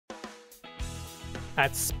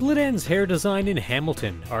At Split Ends Hair Design in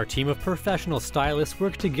Hamilton, our team of professional stylists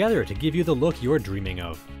work together to give you the look you're dreaming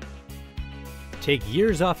of. Take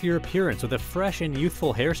years off your appearance with a fresh and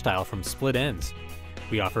youthful hairstyle from Split Ends.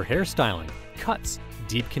 We offer hairstyling, cuts,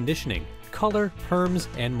 deep conditioning, color, perms,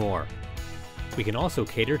 and more. We can also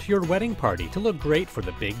cater to your wedding party to look great for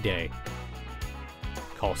the big day.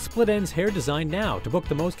 Call Split Ends Hair Design now to book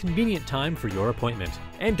the most convenient time for your appointment.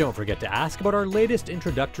 And don't forget to ask about our latest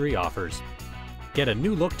introductory offers. Get a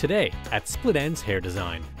new look today at Split Ends Hair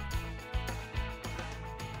Design.